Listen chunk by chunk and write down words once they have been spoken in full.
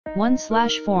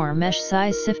1/4 mesh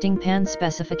size sifting pan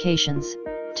specifications,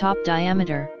 top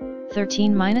diameter,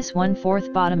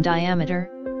 13-1/4 bottom diameter,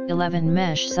 11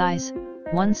 mesh size,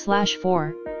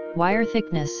 1/4, wire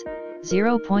thickness,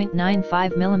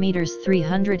 0.95 mm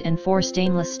 304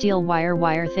 stainless steel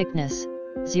wire thickness,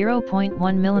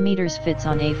 0.1 mm fits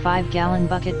on a 5-gallon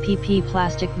bucket PP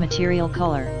plastic material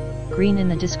color, green in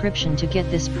the description to get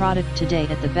this product today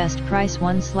at the best price.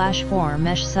 1/4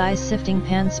 mesh size sifting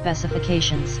pan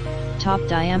specifications, top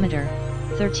diameter,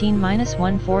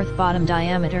 13-1/4 bottom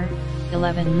diameter,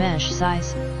 11 mesh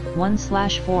size,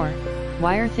 1/4,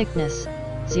 wire thickness,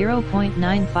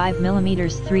 0.95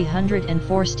 mm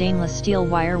 304 stainless steel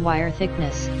wire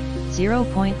thickness,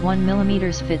 0.1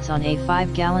 mm fits on a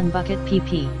 5-gallon bucket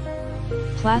PP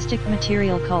plastic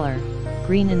material color,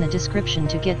 green in the description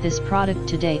to get this product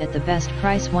today at the best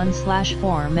price.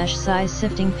 1/4 mesh size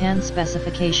sifting pan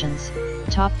specifications,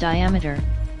 top diameter,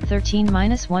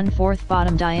 13-1/4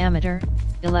 bottom diameter,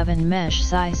 11 mesh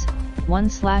size,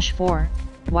 1/4,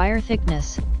 wire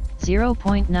thickness,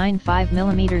 0.95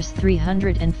 mm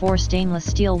 304 stainless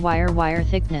steel wire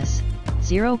thickness,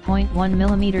 0.1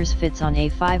 mm fits on a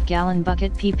 5-gallon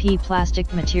bucket PP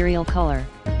plastic material color,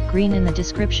 green in the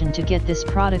description to get this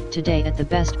product today at the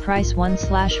best price.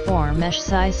 1/4 mesh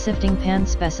size sifting pan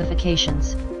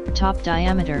specifications, top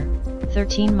diameter,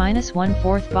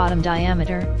 13-1/4 bottom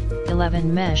diameter,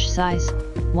 11 mesh size,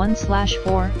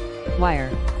 1/4,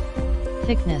 wire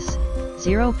thickness,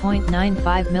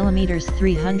 0.95 mm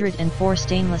 304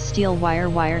 stainless steel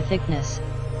wire thickness,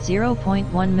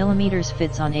 0.1 mm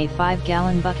fits on a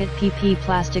 5-gallon bucket PP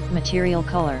plastic material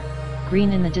color,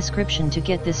 green in the description to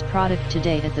get this product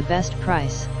today at the best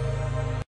price.